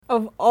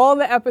of all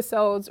the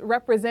episodes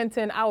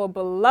representing our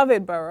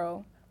beloved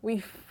borough, we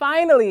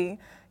finally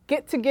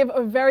get to give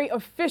a very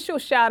official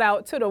shout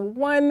out to the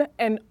one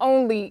and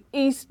only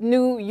East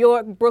New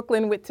York,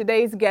 Brooklyn, with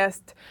today's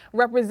guest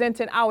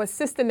representing our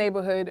sister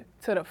neighborhood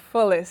to the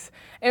fullest.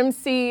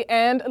 MC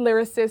and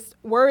lyricist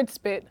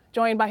Wordspit,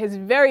 joined by his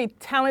very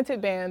talented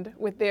band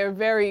with their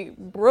very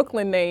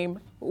Brooklyn name,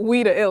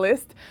 We the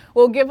Illest,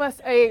 will give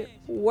us a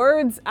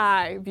word's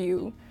eye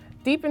view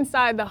deep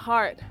inside the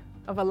heart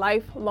of a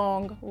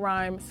lifelong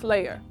rhyme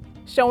slayer,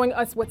 showing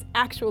us what's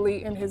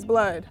actually in his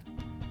blood.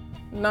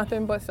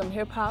 Nothing but some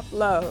hip-hop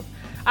love.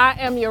 I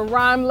am your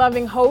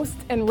rhyme-loving host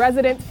and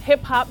resident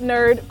hip-hop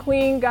nerd,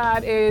 Queen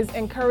God is,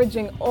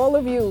 encouraging all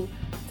of you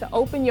to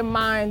open your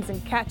minds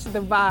and catch the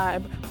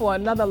vibe for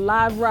another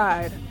live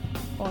ride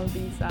on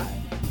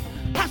B-Side.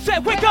 I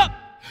said wake up,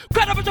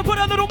 grab up and put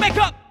a little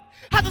makeup.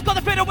 How's this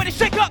gonna fit when it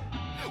shake up?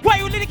 Why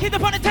you leaving kids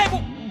up on the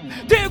table?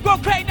 Do you go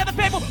crazy another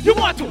fable? You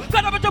want to.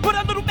 Grab up and put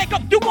a little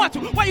makeup. You want to.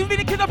 Why you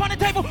leaving kids up on the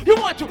table? You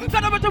want to.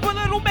 Grab up and put a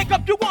little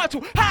makeup. You want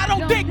to. I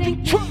don't think you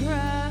trust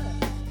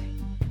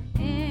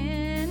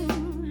in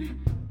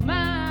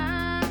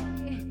my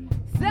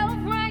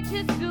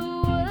self-righteous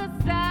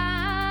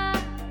suicide.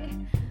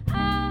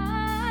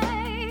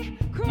 I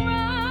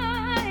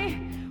cry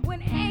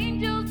when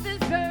angels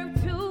deserve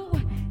to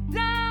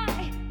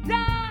die,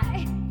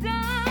 die,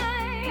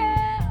 die,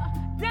 yeah.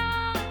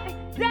 Die,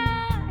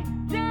 die,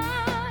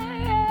 die,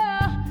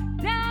 yeah.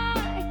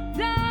 Die,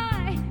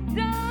 die,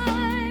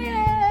 die,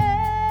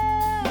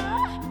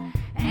 yeah.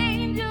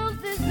 Angels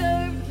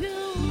deserve to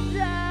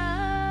die.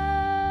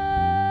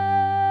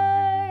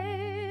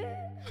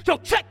 Yo,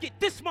 check it,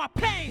 this my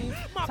pain.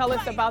 Tell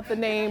us about the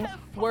name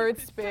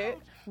Wordspit.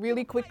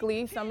 Really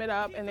quickly, sum it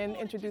up, and then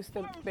introduce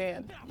the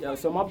band. Yo,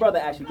 so my brother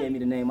actually gave me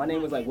the name. My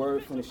name was like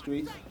Word from the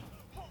streets,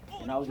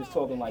 and I was just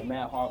talking like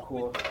mad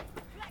hardcore.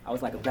 I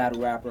was like a battle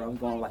rapper. I was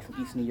going like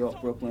from East New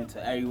York, Brooklyn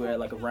to everywhere,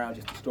 like around,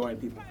 just destroying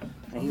people.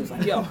 And he was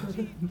like, yo,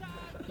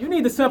 you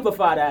need to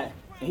simplify that.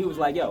 And he was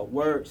like, yo,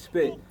 Word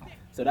Spit.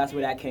 So that's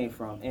where that came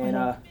from.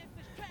 And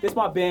this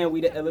my band,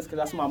 We the Illest, because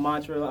that's my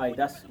mantra. Like,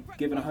 that's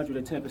giving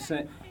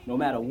 110%. No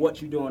matter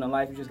what you do in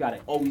life, you just gotta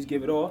always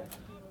give it all.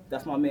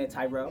 That's my man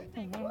Tyrell.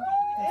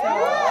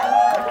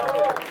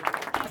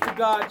 That's the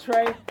God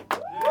Trey.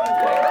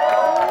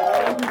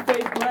 Angry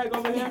Face Greg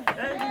over here.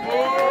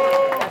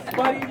 That's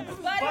Buddy.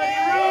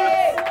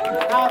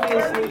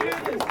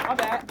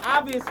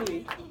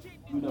 Obviously,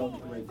 you know the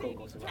great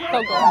Coco.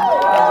 Coco.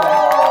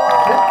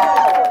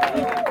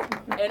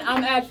 And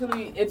I'm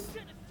actually,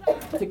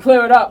 to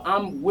clear it up,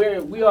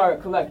 we are a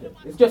collective.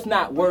 It's just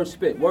not Word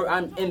Spit.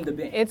 I'm in the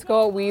band. It's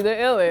called We the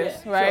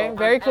Illest, Yeah, right? so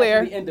Very I'm clear.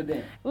 actually in the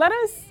band. Let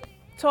us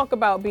talk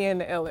about being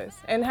the illest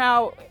and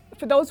how,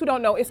 for those who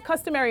don't know, it's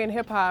customary in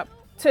hip hop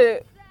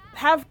to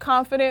have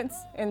confidence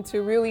and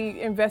to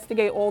really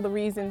investigate all the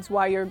reasons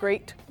why you're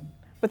great,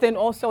 but then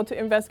also to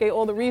investigate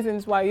all the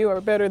reasons why you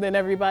are better than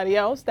everybody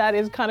else. That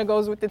is kind of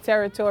goes with the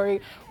territory.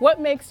 What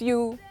makes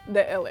you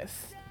the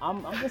illest?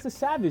 I'm just a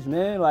savage,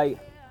 man. Like,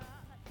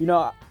 you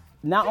know,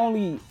 not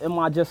only am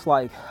I just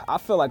like, I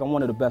feel like I'm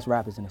one of the best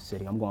rappers in the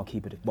city. I'm gonna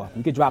keep it a buck.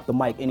 You can drop the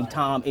mic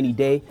anytime, any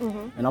day,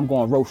 and I'm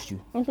gonna roast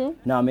you. You know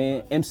what I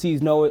mean?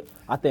 MCs know it.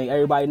 I think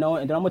everybody know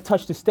it. And then I'm gonna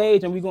touch the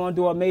stage, and we're gonna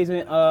do an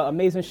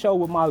amazing show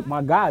with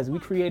my guys. We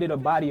created a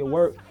body of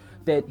work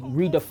that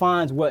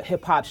redefines what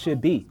hip hop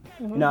should be.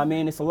 You know what I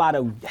mean? It's a lot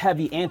of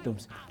heavy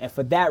anthems, and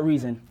for that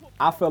reason,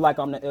 I feel like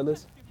I'm the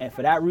illest. And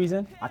for that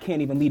reason, I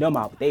can't even leave them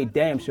out. They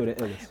damn sure the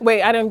illest.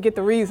 Wait, I didn't get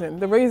the reason.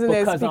 The reason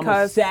is because I'm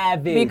a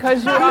savage.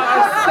 Because you are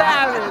a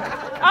savage.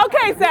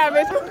 Okay,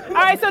 savage. All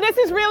right, so this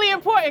is really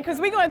important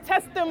because we're gonna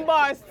test them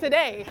bars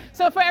today.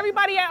 So for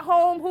everybody at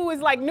home who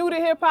is like new to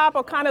hip hop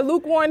or kind of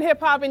lukewarm hip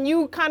hop, and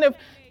you kind of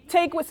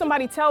take what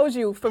somebody tells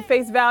you for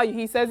face value.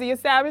 He says he's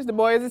a savage, the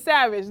boy is a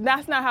savage.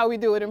 That's not how we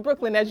do it in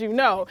Brooklyn, as you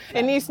know.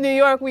 In East New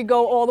York, we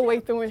go all the way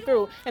through and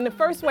through. And the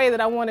first way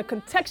that I want to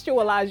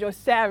contextualize your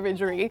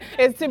savagery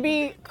is to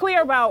be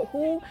clear about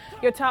who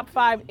your top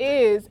five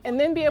is, and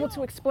then be able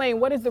to explain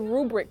what is the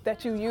rubric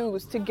that you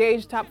use to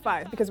gauge top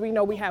five. Because we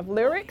know we have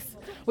lyrics,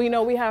 we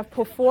know we have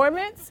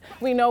performance,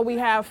 we know we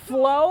have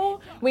flow,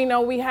 we know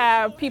we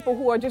have people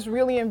who are just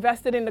really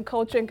invested in the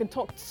culture and can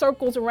talk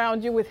circles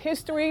around you with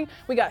history,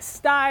 we got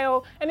style,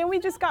 and then we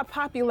just got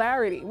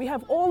popularity. We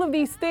have all of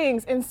these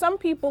things, and some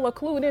people are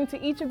clued into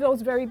each of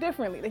those very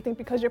differently. They think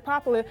because you're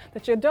popular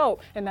that you're dope,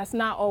 and that's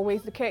not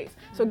always the case.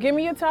 So give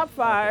me your top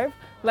five.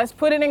 Let's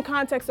put it in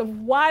context of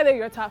why they're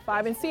your top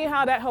five and see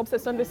how that helps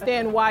us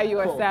understand why you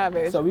are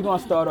savage. So we're gonna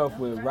start off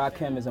with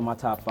Rakim is in my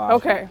top five.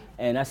 Okay.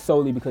 And that's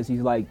solely because he's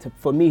like,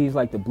 for me, he's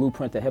like the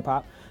blueprint to hip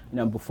hop. You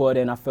know, before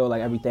then, I feel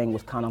like everything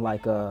was kind of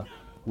like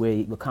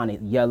we're kind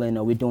of yelling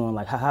or we're doing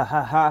like ha ha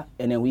ha ha,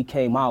 and then we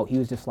came out, he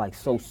was just like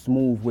so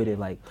smooth with it,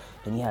 like,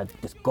 and he had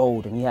this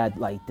gold and he had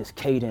like this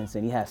cadence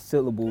and he had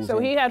syllables. So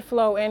he had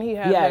flow and he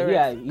had lyrics.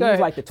 Yeah, he was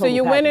like the total So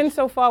you're package. winning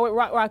so far with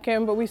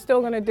Rakim, but we're still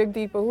gonna dig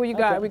deeper. Who you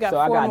got? Okay. We got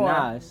so four I got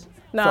more. Nas.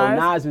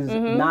 Nas. So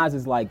Nas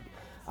is like,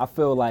 I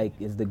feel like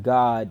is the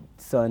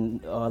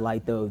godson,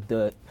 like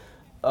the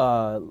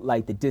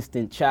like the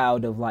distant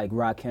child of like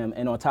Rakim,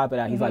 and on top of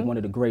that, he's like one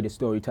of the greatest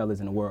storytellers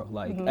in the world.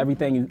 Like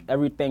everything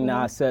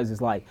Nas says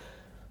is like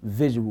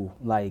visual.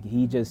 Like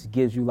he just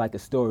gives you like a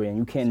story, and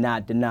you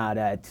cannot deny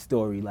that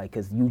story, like,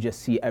 cause you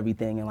just see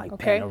everything in like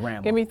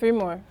panorama. Give me 3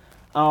 more.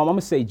 I'm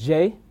gonna say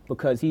Jay,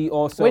 because he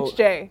also. Which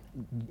Jay?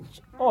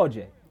 All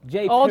Jay.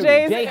 Jay. All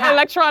period. J's, Jay Hot.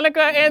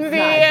 Electronica, NZ.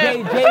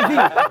 Jay-Z.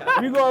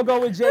 We're gonna go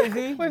with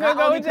Jay-Z. We're gonna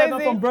go with I'm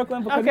Jay-Z. from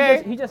Brooklyn because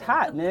Okay. he's just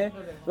hot, man.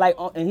 Like,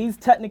 and he's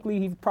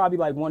probably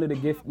like one of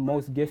the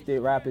most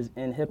gifted rappers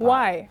in hip hop.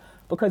 Why?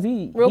 Because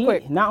Real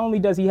quick. Not only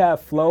does he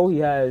have flow, he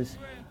has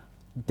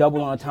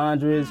double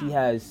entendres, he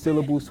has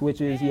syllable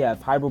switches, he has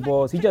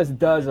hyperballs. He just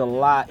does a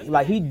lot.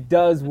 Like, he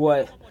does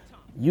what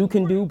you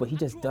can do, but he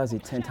just does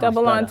it 10 times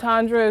Double better.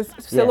 entendres,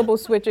 syllable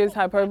switches,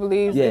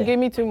 hyperboles. Yeah. And give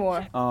me 2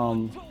 more.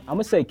 I'm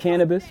gonna say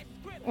Cannabis.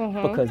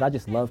 Because I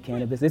just love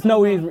Cannabis. It's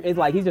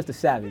like he's just a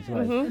savage.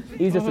 Like,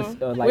 he's just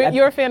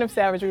You're a fan of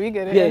savagery. We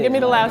get it. Yeah, Give me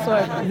the last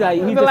one. He's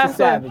like, he's the just last a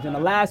savage. And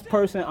the last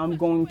person I'm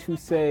going to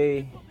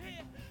say,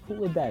 who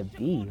would that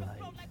be? Like,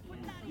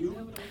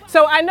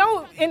 So I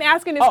know in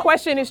asking this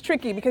question is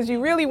tricky because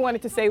you really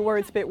wanted to say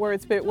word spit. I'm gonna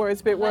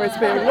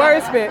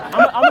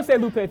say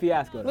Lupe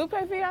Fiasco.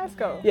 Lupe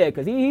Fiasco. Yeah,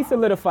 because he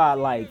solidified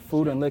like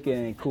Food and Liquor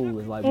and Cool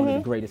is like one of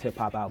the greatest hip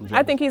hop albums.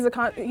 I think he's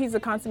a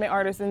consummate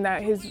artist in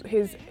that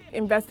his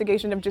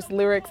investigation of just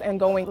lyrics and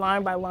going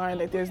line by line,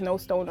 that there's no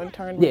stone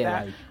unturned with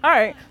that. Like, all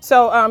right,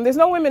 so there's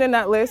no women in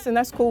that list, and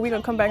that's cool. We're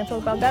gonna come back and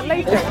talk about that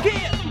later. Yeah,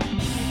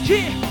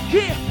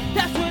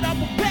 that's what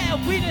I'm about.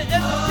 We the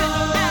innocent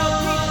on out.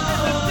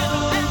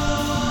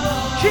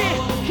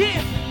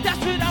 Yeah, that's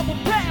what I'm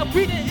about.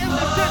 We the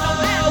innocent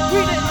on out. We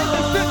the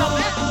innocent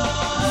on out.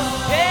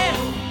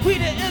 Yeah, we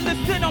the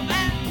innocent on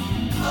out.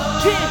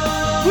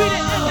 Yeah, we the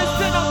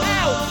innocent on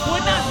out.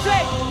 When I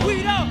say we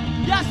the,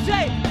 y'all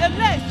say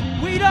unless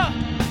we the.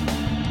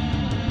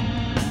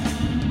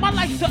 My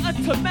life's a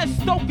utter mess,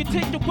 don't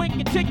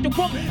continue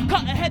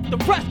cut ahead the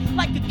rest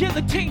like a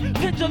guillotine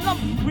pendulum.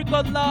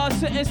 Rigor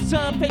sitting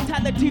sun,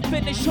 fatality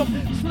finish 'em.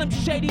 Slim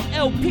Shady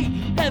LP,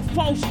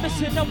 headphones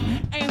missing them.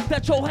 Aimed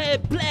at your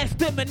head, blast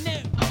them and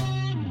them.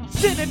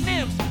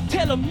 Synonyms,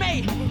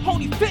 tailor-made,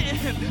 only fitting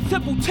him.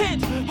 Simple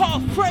tens,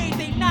 hard afraid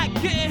they not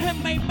getting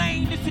him.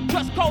 Main, it's a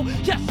dress code.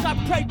 Yes, I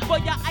pray for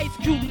your ice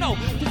cube, no.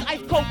 This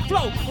ice cold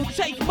flow on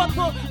Chase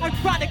Butler.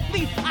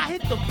 Ironically, I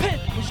hit the pen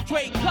with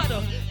straight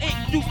cutter. It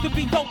used to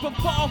be dope and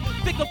fall.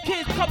 Think of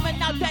kids coming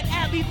out that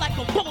alley like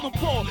a bowling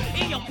ball.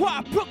 In your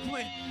quad,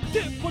 Brooklyn,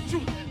 did what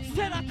you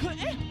said I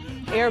couldn't.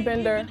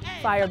 Airbender,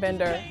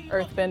 firebender,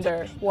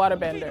 earthbender,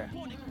 waterbender.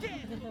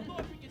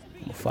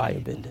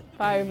 Firebender.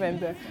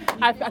 Firebender.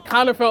 I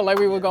kind of felt like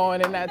we were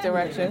going in that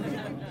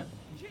direction.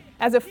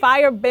 As a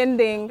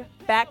firebending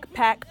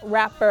backpack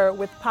rapper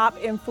with pop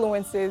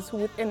influences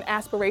and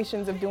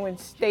aspirations of doing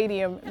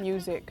stadium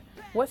music,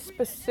 what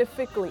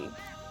specifically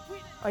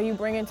are you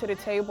bringing to the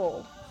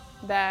table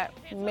that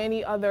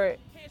many other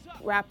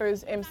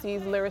rappers,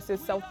 MCs,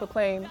 lyricists,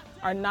 self-proclaimed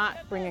are not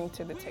bringing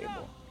to the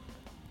table?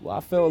 Well,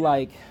 I feel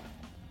like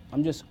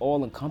I'm just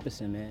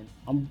all-encompassing, man.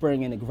 I'm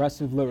bringing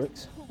aggressive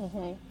lyrics.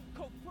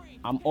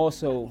 I'm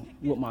also,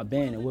 with my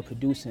band, and we're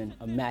producing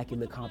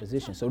immaculate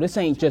composition. So this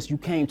ain't just you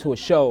came to a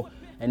show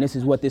and this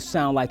is what this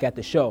sound like at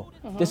the show.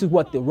 This is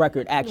what the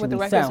record actually sounds like.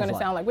 What the record's gonna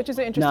sound like, which is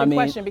an interesting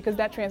question because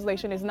that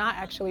translation is not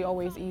actually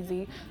always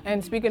easy.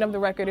 And speaking of the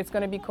record, it's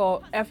gonna be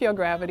called F Your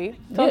Gravity.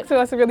 Talk to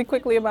us really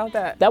quickly about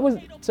that.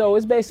 So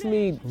it's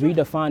basically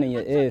redefining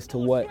your ears to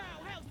what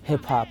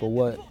hip hop or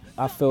what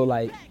I feel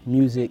like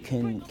music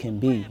can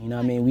be. You know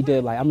what I mean? We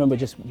did I remember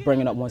just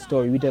bringing up one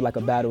story. We did like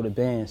a battle of the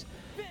bands.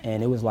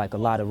 And it was like a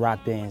lot of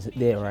rock bands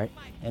there, right?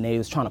 And they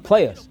was trying to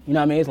play us. You know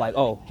what I mean? It's like,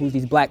 oh, who's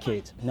these black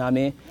kids? You know what I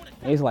mean?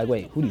 And it's like,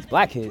 wait, who these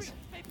black kids?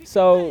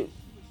 So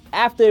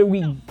after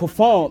we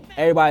performed,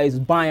 everybody's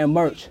buying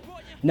merch.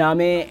 You know what I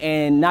mean?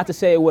 And not to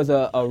say it was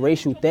a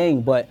racial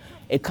thing, but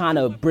it kind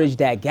of bridged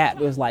that gap.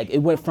 It was like, it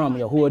went from,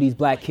 yo, who are these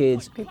black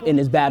kids in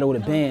this battle of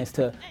the bands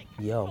to,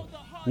 yo,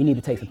 we need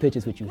to take some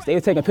pictures with you. So they were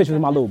taking pictures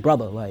with my little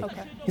brother.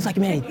 He's like,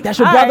 man, that's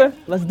your brother? Right.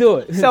 Let's do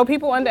it. So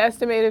people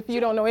underestimate, if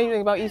you don't know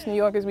anything about East New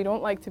Yorkers, we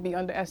don't like to be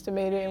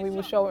underestimated, and we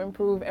will show and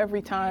improve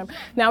every time.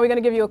 Now we're gonna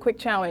give you a quick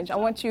challenge. I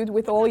want you,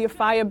 with all your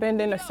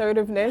fire-bending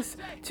assertiveness,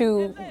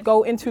 to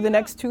go into the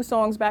next 2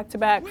 songs back to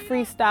back,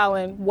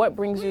 freestyling. What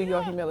brings you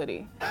your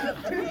humility?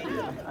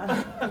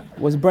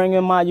 What's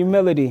bringing my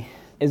humility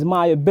is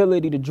my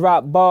ability to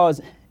drop bars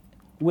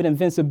with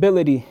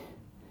invincibility.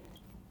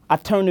 I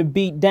turn the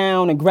beat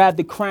down and grab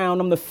the crown.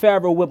 I'm the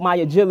pharaoh with my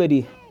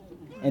agility.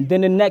 And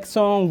then the next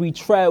song, we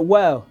tread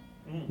well,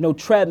 no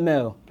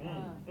treadmill.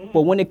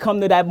 But when it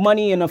come to that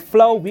money and the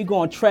flow, we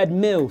gon' tread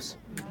mills.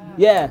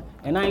 Yeah,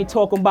 and I ain't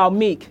talking about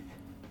Meek.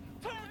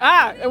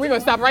 And we're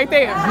gonna stop right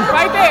there,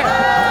 right there.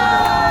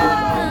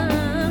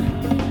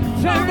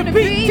 Turn the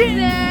beat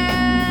down.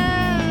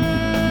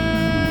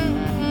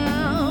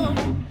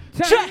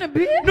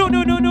 No,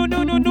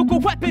 nuclear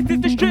weapons is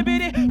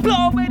distributed.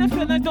 Blow away the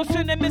feelings, no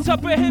sentiments are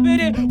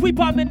prohibited. We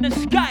bomb in the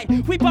sky,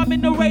 we bomb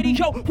in the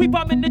radio, we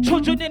bomb in the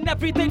children and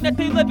everything that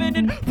they living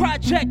in.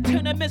 Project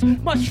tenements,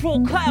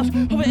 mushroom clouds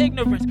of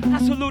ignorance. I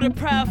salute it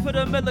proud for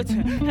the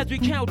militant as we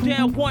count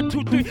down 1,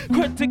 2, 3.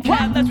 Critical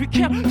as we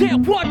count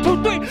down 1,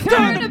 2, 3.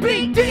 Turn the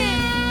beat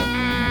down.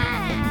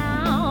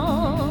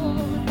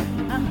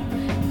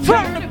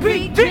 Turn the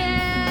beat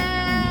down.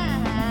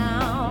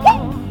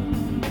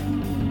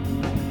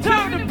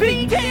 Turn the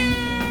beat down.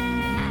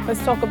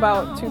 Let's talk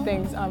about two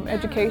things,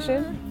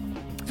 education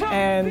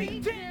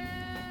and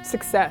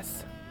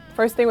success.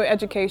 First thing with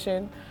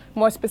education,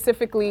 more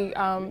specifically,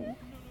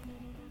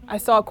 I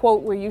saw a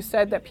quote where you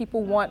said that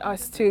people want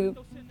us to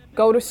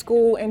go to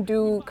school and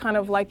do kind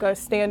of like a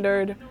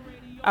standard,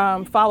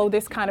 follow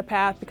this kind of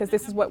path because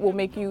this is what will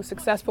make you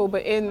successful.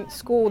 But in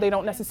school, they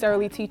don't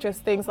necessarily teach us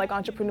things like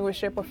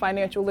entrepreneurship or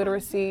financial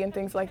literacy and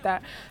things like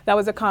that. That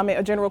was a comment,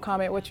 a general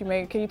comment what you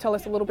made. Can you tell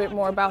us a little bit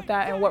more about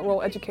that and what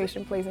role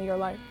education plays in your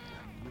life?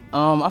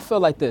 I feel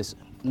like this.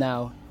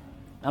 Now,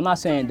 I'm not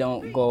saying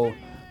don't go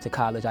to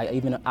college. I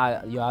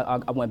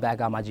went back,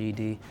 got my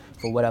GED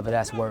for whatever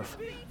that's worth.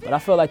 But I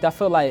feel like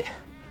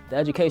the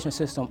education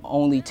system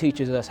only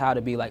teaches us how to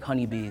be like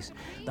honeybees.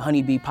 The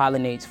honeybee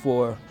pollinates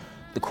for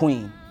the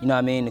queen, you know what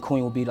I mean? The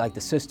queen will be like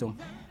the system.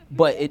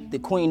 But the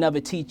queen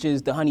never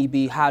teaches the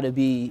honeybee how to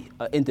be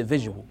an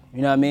individual,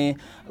 you know what I mean?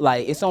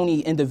 Like, it's only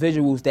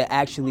individuals that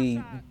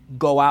actually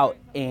go out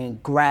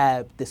and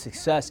grab the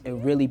success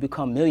and really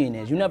become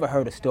millionaires. You never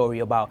heard a story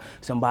about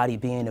somebody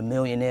being a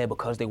millionaire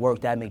because they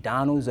worked at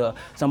McDonald's or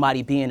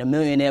somebody being a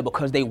millionaire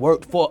because they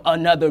worked for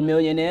another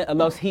millionaire,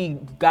 unless he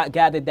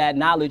gathered that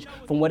knowledge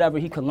from whatever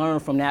he could learn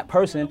from that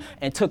person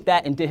and took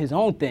that and did his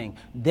own thing.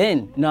 Then,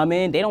 you know what I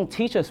mean? They don't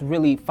teach us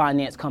really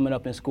finance coming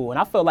up in school. And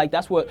I feel like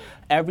that's what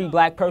every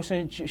black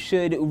person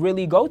should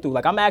really go through.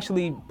 Like, I'm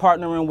actually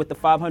partnering with the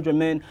 500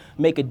 Men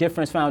Make a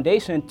Difference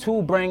Foundation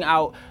to bring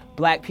out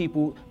black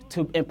people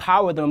to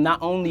empower them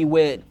not only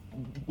with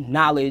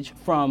knowledge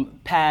from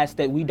past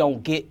that we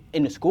don't get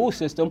in the school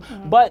system,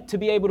 but to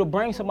be able to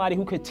bring somebody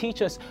who could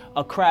teach us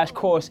a crash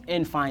course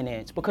in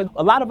finance. Because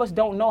a lot of us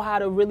don't know how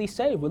to really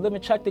save. We're living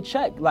check to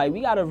check. Like,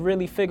 we gotta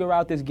really figure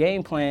out this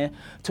game plan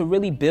to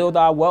really build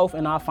our wealth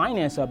and our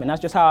finance up. And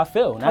that's just how I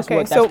feel. And that's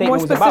what that statement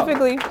was about. Okay, so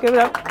more specifically, give it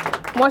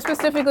up. More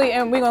specifically,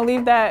 and we're gonna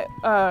leave that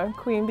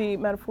Queen Bee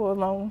metaphor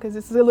alone, because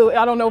it's a little,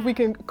 I don't know if we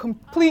can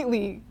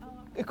completely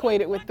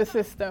equate it with the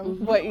system,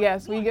 but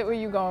yes, we get where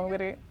you're going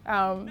with it.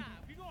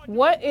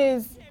 What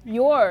is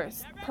your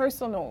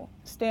personal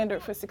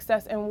standard for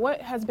success, and what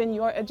has been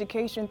your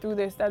education through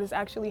this that is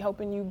actually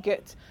helping you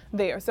get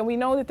there? So we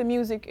know that the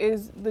music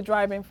is the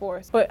driving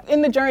force, but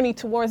in the journey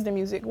towards the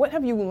music, what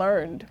have you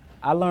learned?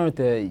 I learned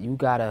that you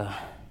gotta,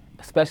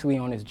 especially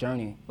on this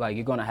journey, like,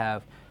 you're gonna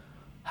have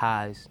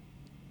highs,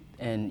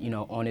 and, you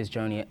know, on this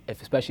journey,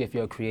 especially if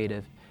you're a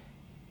creative,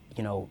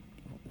 you know,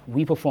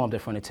 we performed in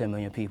front of 10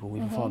 million people. We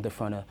performed in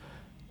front of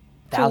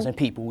 1,000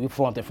 people. We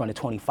performed in front of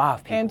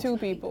 25 people. And 2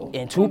 people.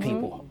 And 2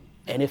 people.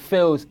 And it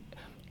feels,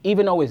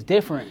 even though it's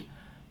different,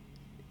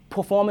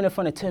 performing in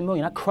front of 10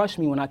 million, that crushed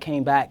me when I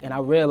came back and I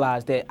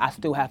realized that I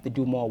still have to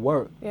do more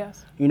work.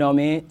 Yes. You know what I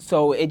mean?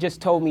 So it just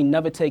told me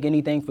never take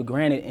anything for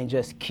granted and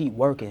just keep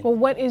working. Well,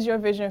 what is your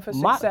vision for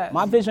success?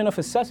 My vision of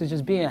success is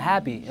just being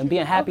happy and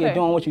being happy at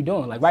doing what you're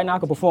doing. Like, right now I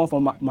can perform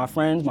for my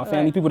friends, my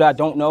family, people that I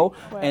don't know,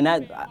 and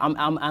that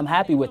I'm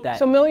happy with that.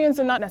 So millions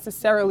are not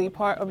necessarily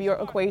part of your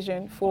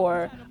equation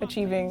for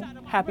achieving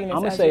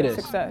happiness as your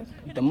success.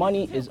 The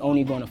money is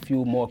only going to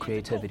fuel more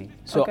creativity.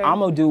 So I'm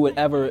going to do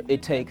whatever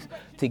it takes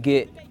to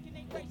get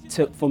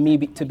for me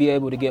to be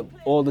able to get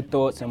all the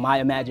thoughts and my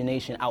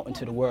imagination out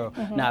into the world.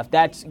 Now, if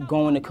that's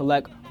going to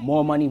collect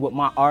more money with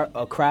my art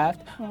or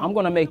craft, I'm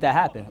going to make that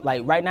happen.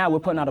 Like, right now we're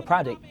putting out a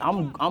project.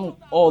 I'm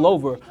all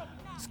over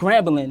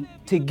scrambling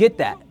to get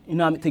that, you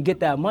know, to get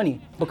that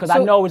money, because I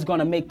know it's going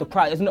to make the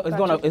project.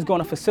 It's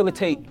going to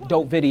facilitate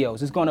dope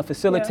videos. It's going to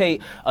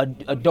facilitate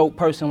a dope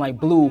person like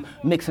Blue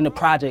mixing the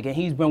project, and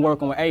he's been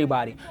working with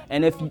everybody.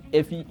 And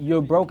if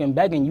you're broke and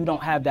begging, you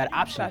don't have that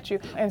option. Got you.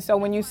 And so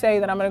when you say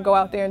that I'm going to go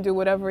out there and do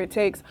whatever it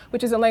takes,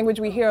 which is a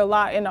language we hear a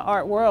lot in the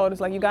art world,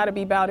 it's like you got to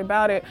be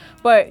about it.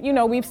 But you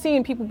know, we've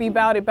seen people be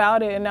about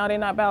it, and now they're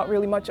not about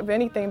really much of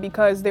anything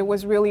because there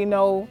was really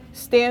no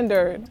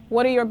standard.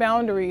 What are your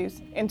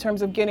boundaries in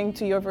terms of getting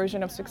to your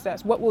version of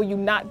success? What will you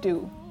not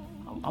do?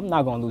 I'm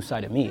not going to lose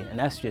sight of me, and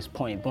that's just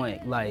point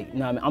blank. Like, you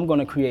know what I mean? I'm going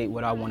to create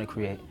what I want to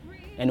create.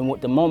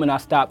 And the moment I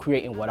stop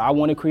creating what I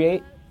want to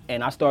create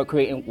and I start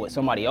creating what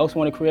somebody else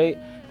want to create,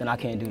 then I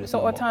can't do this.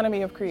 So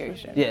autonomy of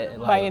creation. Yeah.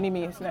 Like, by any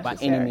means necessary.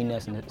 By any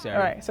means necessary.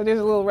 All right, so there's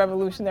a little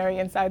revolutionary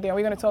inside there.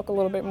 We're going to talk a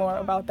little bit more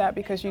about that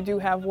because you do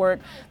have work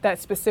that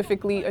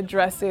specifically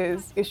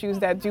addresses issues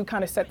that do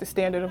kind of set the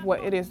standard of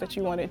what it is that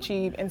you want to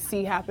achieve and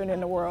see happen in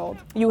the world.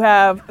 You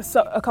have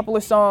a couple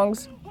of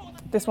songs.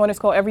 This one is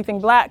called Everything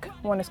Black,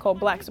 one is called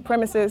Black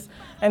Supremacist,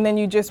 and then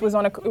you just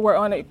were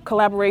on a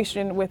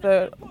collaboration with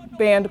a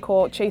band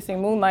called Chasing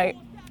Moonlight.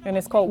 and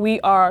it's called We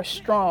Are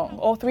Strong.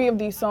 All three of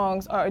these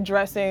songs are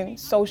addressing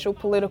social,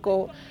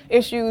 political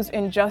issues,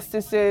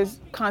 injustices,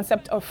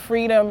 concept of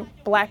freedom,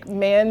 black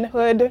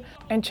manhood,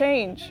 and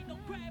change.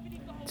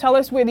 Tell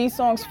us where these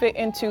songs fit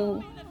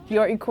into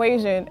your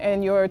equation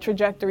and your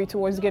trajectory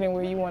towards getting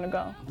where you want to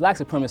go. Black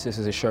Supremacist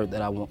is a shirt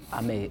that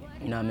I made,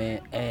 you know what I mean?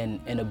 And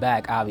in the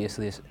back,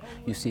 obviously,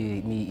 you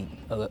see me,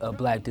 a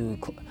black dude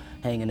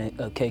hanging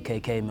a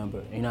KKK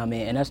member, you know what I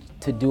mean? And that's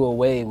to do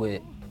away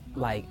with,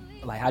 like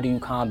how do you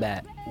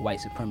combat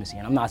white supremacy?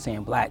 And I'm not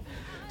saying black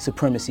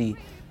supremacy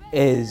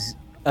is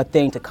a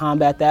thing to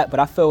combat that, but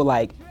I feel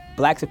like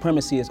black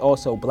supremacy is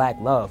also black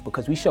love,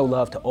 because we show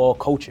love to all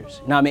cultures.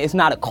 You know what I mean? It's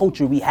not a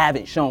culture we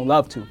haven't shown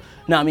love to. You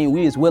know what I mean?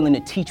 We is willing to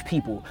teach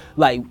people,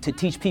 to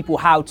teach people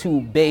how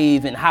to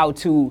bathe and how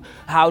to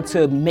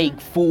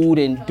make food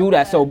and do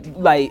that. So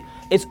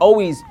it's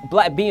always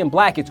being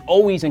black, it's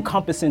always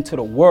encompassing to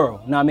the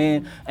world. You know what I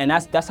mean? And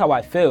that's how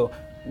I feel.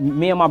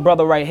 Me and my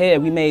brother right here,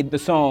 we made the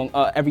song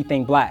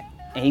Everything Black.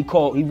 And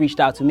he reached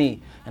out to me,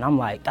 and I'm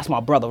like, that's my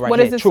brother right here. What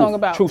is this song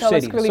about? Truth Tell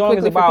City. us really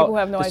quickly for people who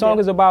have no idea. The song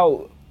is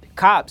about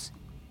cops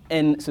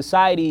and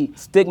society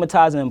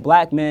stigmatizing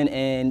black men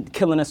and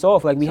killing us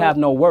off like we have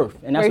no worth.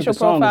 And that's what the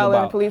song is about.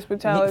 Racial profiling, police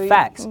brutality.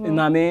 Facts, you know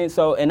what I mean?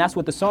 So, and that's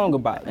what the song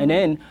about. And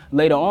then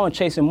later on,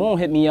 Chase and Moon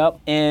hit me up,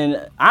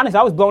 and honestly,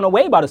 I was blown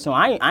away by the song.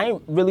 I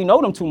ain't really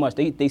know them too much.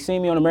 They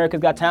seen me on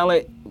America's Got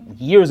Talent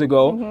years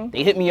ago.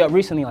 They hit me up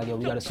recently like, yo,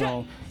 we got a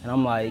song. And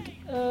I'm like,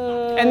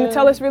 And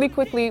tell us really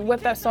quickly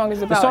what that song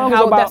is about, song and is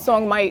how about- that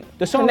song might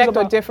the song is connect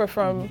or about differ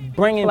from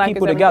bringing Black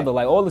people is together, Everything.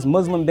 like all this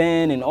Muslim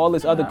ban and all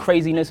this other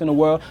craziness in the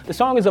world. The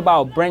song is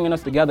about bringing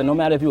us together, no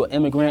matter if you're an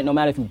immigrant, no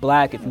matter if you're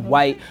black, if you're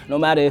white, no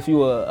matter if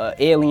you're an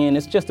alien.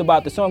 It's just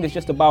about, the song is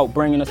just about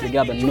bringing us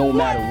together no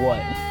matter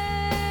what.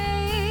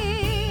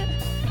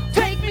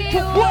 Take me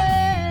away,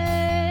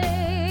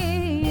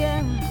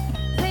 yeah.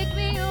 Take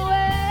me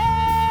away,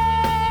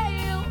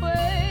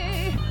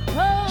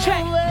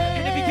 Check. away.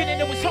 In the beginning,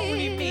 it was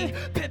only me.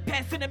 Pit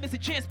passing them as a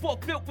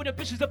transport filled with the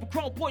visions of a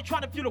grown boy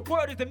trying to view the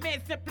world as a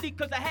man simply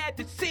because I had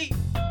to see.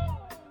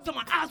 So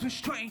my eyes were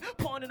strained,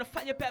 pouring in the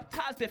fire,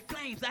 baptized in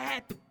flames. I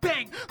had to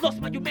bang, lost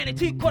my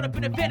humanity, caught up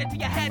in the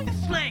vanity. I had to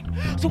slang,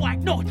 so I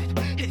ignored it.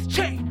 His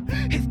chain,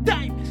 his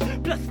diamonds,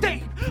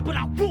 bloodstained, but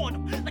I worn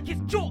them like his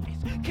Jordans.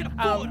 Can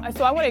afford 'em.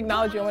 So I want to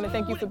acknowledge you. I want to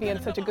thank you for being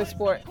such a good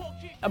sport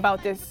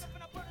about this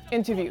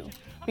interview,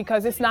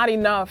 because it's not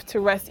enough to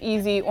rest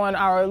easy on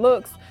our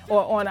looks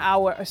or on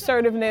our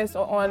assertiveness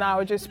or on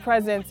our just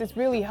presence. It's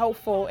really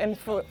helpful, and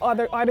for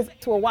other artists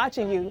who are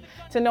watching you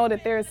to know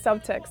that there is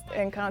subtext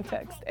and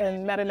context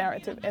and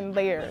meta-narrative and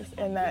layers,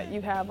 and that you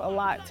have a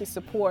lot to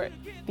support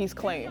these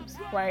claims,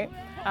 right?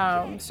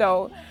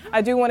 So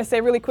I do want to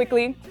say really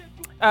quickly,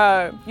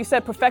 you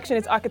said perfection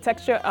is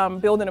architecture,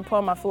 building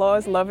upon my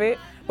flaws, love it.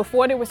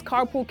 Before there was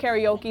carpool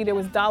karaoke, there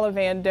was dollar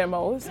van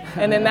demos,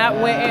 and then that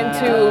went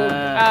into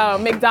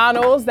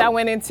McDonald's, that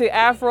went into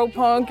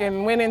Afropunk,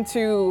 and went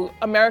into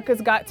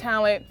America's Got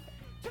Talent.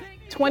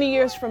 20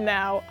 years from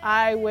now,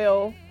 I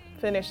will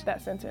finish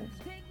that sentence.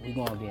 We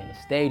gonna be in the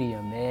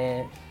stadium,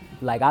 man.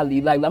 I'm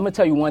gonna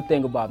tell you one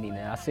thing about me,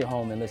 man. I sit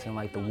home and listen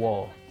like The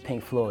Wall,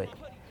 Pink Floyd.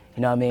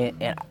 You know what I mean?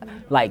 And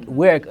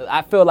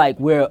I feel like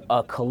we're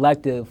a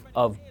collective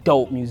of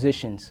dope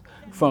musicians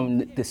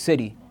from the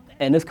city.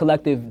 And this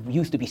collective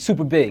used to be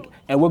super big,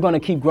 and we're gonna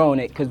keep growing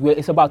it because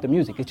it's about the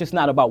music. It's just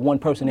not about one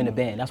person in the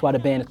band. That's why the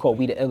band is called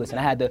We the Illest. And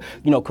I had to,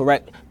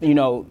 correct,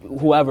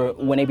 whoever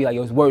when they be like,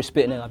 yo, it's word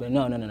spitting, and I'll be like,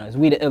 no, it's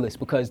We the Illest,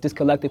 because this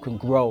collective can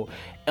grow.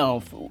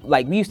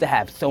 We used to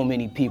have so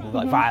many people,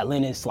 like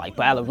violinists, like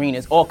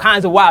ballerinas, all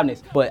kinds of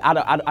wildness. But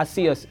I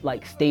see us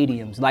like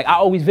stadiums. Like I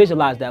always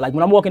visualize that. Like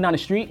when I'm walking down the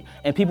street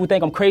and people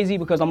think I'm crazy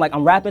because I'm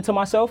rapping to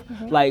myself.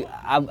 Like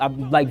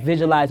I'm like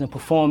visualizing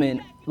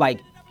performing like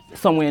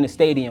somewhere in a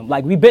stadium.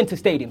 Like we've been to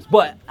stadiums,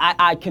 but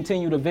I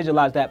continue to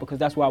visualize that because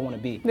that's where I want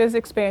to be. There's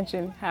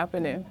expansion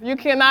happening. You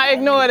cannot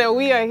ignore that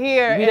we are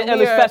here. We the and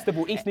Illest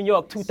Festival, East New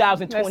York,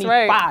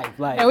 2025. That's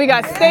right. And we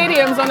got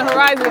stadiums on the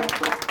horizon.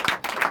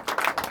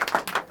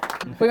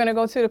 We're gonna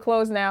go to the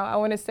close now. I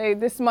wanna say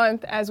this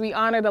month, as we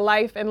honor the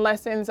life and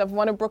lessons of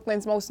one of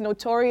Brooklyn's most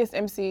notorious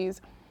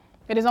MCs,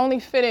 it is only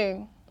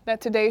fitting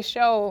that today's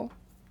show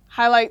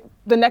highlight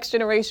the next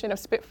generation of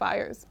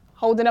Spitfires,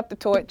 holding up the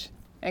torch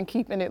and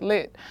keeping it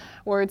lit.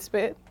 Word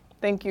Spit,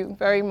 thank you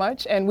very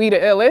much. And We the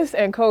Illest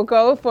and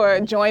Coco for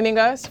joining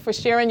us, for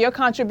sharing your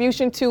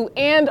contribution to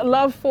and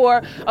love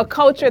for a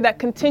culture that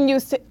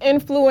continues to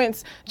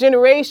influence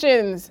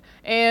generations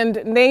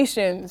and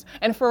nations,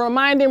 and for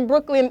reminding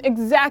Brooklyn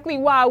exactly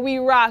why we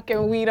rock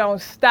and we don't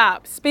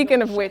stop.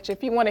 Speaking of which,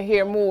 if you want to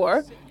hear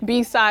more,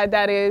 B-Side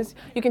that is,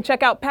 you can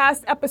check out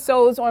past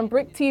episodes on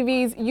Brick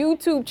TV's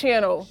YouTube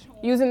channel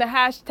using the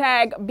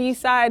hashtag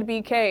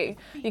BSideBK.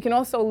 You can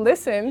also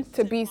listen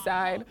to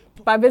B-Side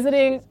by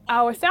visiting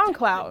our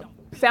SoundCloud,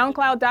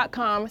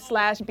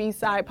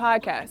 soundcloud.com/B-Side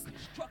podcast.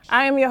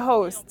 I am your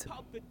host,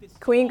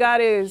 Queen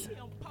God Is,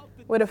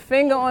 with a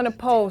finger on the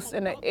pulse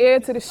and an ear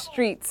to the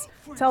streets,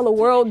 Tell the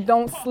world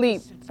don't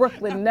sleep.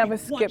 Brooklyn never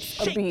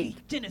skips a beat.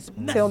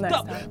 Till next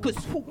time.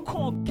 Cause who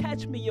can't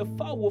catch me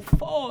if I will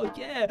fall?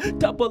 Yeah,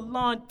 double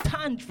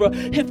entendre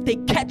if they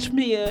catch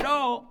me at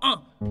all.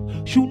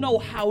 You know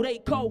how they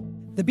go.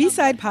 The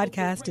B-Side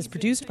Podcast is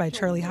produced by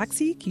Charlie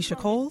Hoxie, Keisha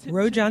Cole,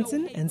 Ro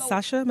Johnson, and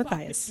Sasha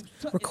Matthias.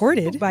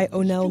 Recorded by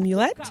Onel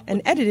Mulet and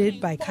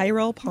edited by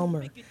Kyrell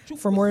Palmer.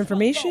 For more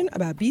information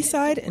about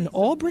B-Side and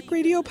all Brick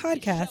Radio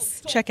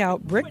podcasts, check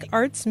out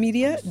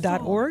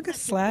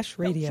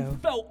brickartsmedia.org/radio.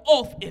 Fell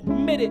off,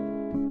 admit it.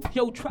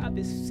 Yo,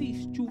 Travis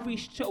ceased, you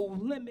reached your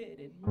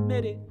limit,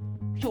 admit it.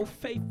 Your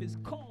faith is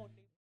gone.